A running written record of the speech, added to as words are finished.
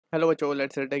Hello, Bacho.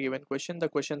 Let's read a given question. The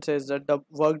question says that the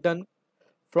work done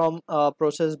from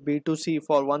process B to C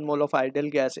for 1 mole of ideal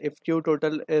gas, if Q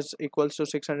total is equals to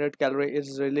 600 calorie,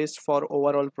 is released for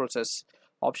overall process.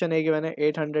 Option A given है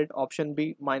 800, option B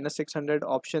minus 600,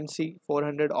 option C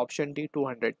 400, option D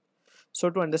 200. So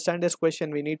to understand this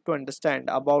question, we need to understand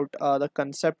about the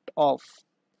concept of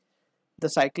the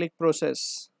cyclic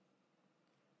process.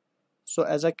 So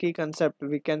as a key concept,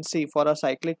 we can see for a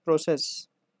cyclic process,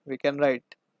 we can write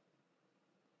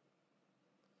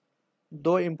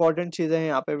दो important चीज़ें हैं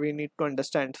यहाँ पे we need to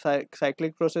understand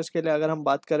cyclic process के लिए अगर हम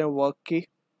बात करें वर्क की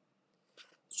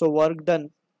so work done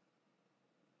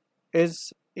is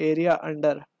area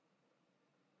under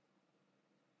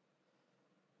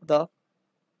the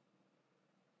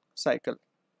cycle.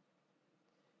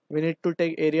 We need to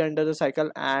take area under the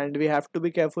cycle and we have to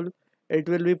be careful. It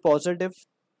will be positive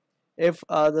if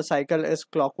the cycle is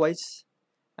clockwise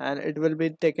and it will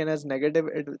be taken as negative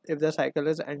if the cycle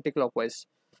is anti-clockwise.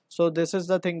 So this is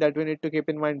the thing that we need to keep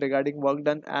in mind regarding work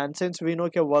done. And since we know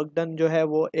कि work done जो है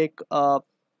वो एक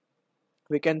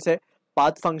we can say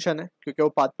path function है क्योंकि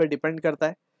वो path पे depend करता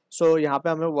है. So यहाँ पे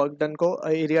हमें work done को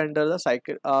area under the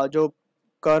cycle जो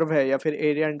कर्व है या फिर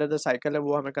एरिया अंडर द साइकिल है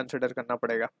वो हमें कंसिडर करना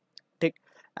पड़ेगा. ठीक.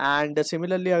 एंड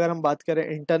सिमिलरली अगर हम बात करें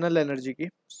इंटरनल एनर्जी की,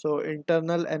 सो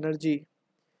इंटरनल एनर्जी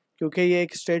क्योंकि ये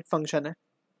एक स्टेट फंक्शन है,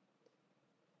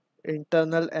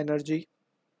 internal energy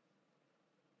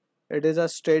it is a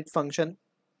state function.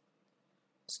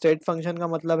 State function का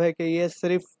मतलब है कि ये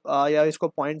सिर्फ या इसको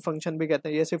पॉइंट फंक्शन भी कहते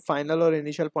हैं, ये सिर्फ फाइनल और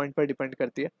इनिशियल पॉइंट पर डिपेंड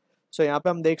करती है. सो यहाँ पे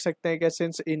हम देख सकते हैं कि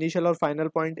सिंस इनिशियल और फाइनल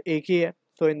पॉइंट एक ही है,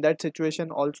 सो in that situation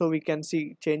also we can see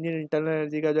change in internal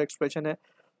energy का जो एक्सप्रेशन है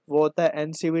वो होता है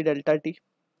N C we delta T.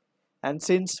 And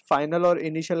since final और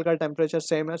इनिशियल का टेम्परेचर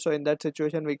सेम है, सो in that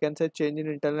situation we can say change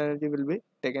in internal energy will be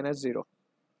taken as zero.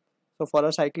 So for a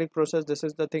cyclic process this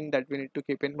is the thing that we need to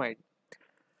keep in mind.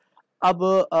 अब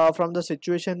from the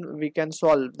situation we can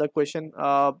solve the question,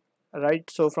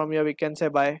 right? So from here we can say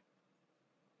by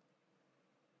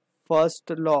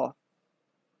first law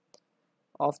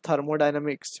of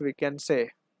thermodynamics we can say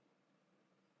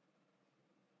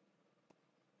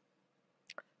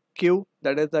Q,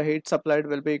 that is the heat supplied,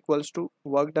 will be equals to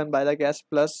work done by the gas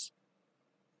plus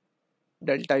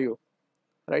delta U,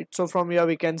 right? So from here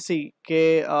we can see कि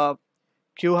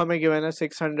Q हमें given है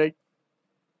 600,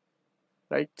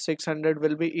 right? 600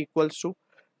 will be equals to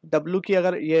W की,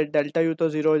 अगर ये delta U तो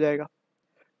zero हो जाएगा.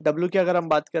 W की अगर हम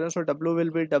बात करें सो W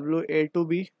will be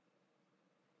WA2B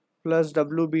plus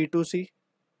WB2C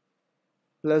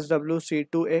plus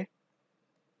WC2A.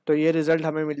 तो ये रिजल्ट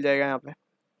हमें मिल जाएगा यहाँ पे,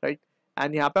 राइट.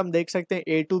 एंड यहाँ पे हम देख सकते हैं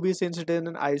A2B since it is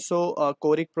an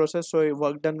isochoric process, so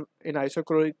work done in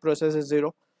isochoric process is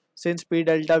zero. Since P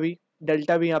delta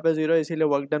B यहाँ पे जीरो, इसीलिए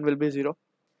work done will be zero.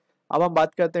 अब हम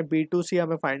बात करते हैं B2C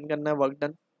हमें फाइंड करना है वर्क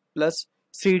डन प्लस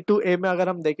C2A में अगर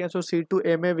हम देखें सो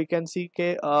C2A में वी कैन सी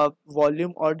के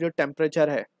वॉल्यूम और जो टेम्परेचर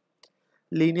है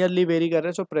लीनियरली वेरी कर रहे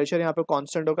हैं, सो प्रेशर यहाँ पे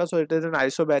कांस्टेंट होगा. So it is an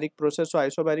isobaric process. So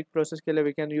isobaric process के लिए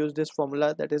we can use this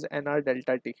formula that is NR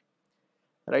delta T,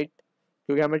 right.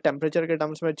 क्योंकि हमें टेम्परेचर के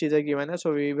टर्म्स में चीज़ें गिवन है,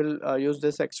 so we will use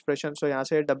this expression. सो यहाँ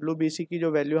से WBC की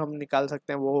जो वैल्यू हम निकाल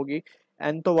सकते हैं वो होगी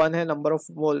N तो 1 है नंबर ऑफ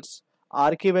मोल्स,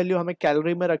 R की वैल्यू हमें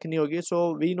कैलोरी में रखनी होगी. सो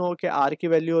वी नो कि R की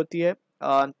वैल्यू होती है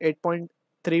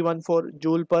 8.314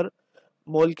 जूल पर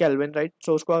मोल केल्विन, राइट.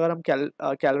 सो उसको अगर हम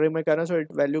कैलोरी में करें so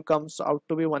it value comes out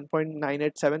to be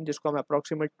 1.987, जिसको हम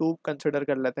अप्रोक्सीमेट 2 कंसिडर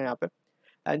कर लेते हैं यहाँ पे.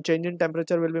 And change in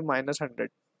temperature will be -100.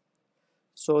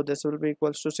 So this will be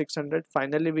equals to 600.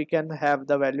 Finally we can have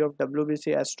the value of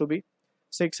WBC as to be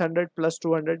 600 plus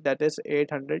 200, that is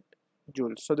 800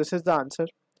 joules. So this is the answer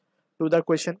to the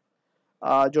question,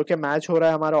 जो कि match हो रहा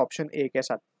है हमारा option A के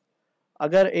साथ.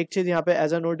 अगर एक चीज़ यहाँ पे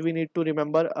as a note we need to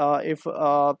remember, if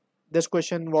this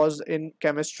question was in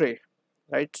chemistry,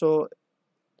 right, सो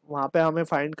वहाँ पे हमें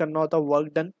फाइंड करना होता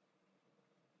वर्क डन.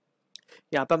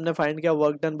 यहाँ पे हमने फाइंड किया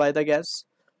work done by the gas,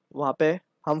 वहाँ पे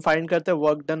हम फाइंड करते हैं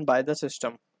work done by the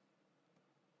system.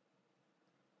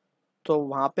 तो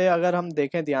वहाँ पे अगर हम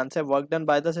देखें ध्यान से, work done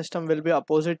by the system will be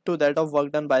opposite to that of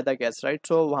work done by the gas, right.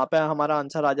 सो वहाँ पे हमारा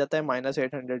आंसर आ जाता है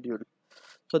 -800 joule.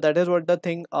 So that is what the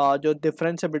thing, जो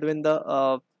डिफरेंस है between the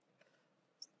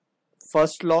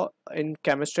first law in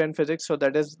chemistry and physics. So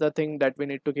that is the thing that we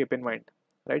need to keep in mind,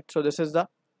 right. So this is the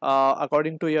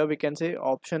according to year we can say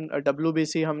option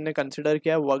WBC हमने consider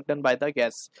किया work done by the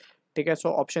gas. ठीक है. So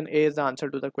option A is the answer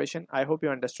to the question. I hope you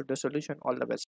understood the solution. All the best.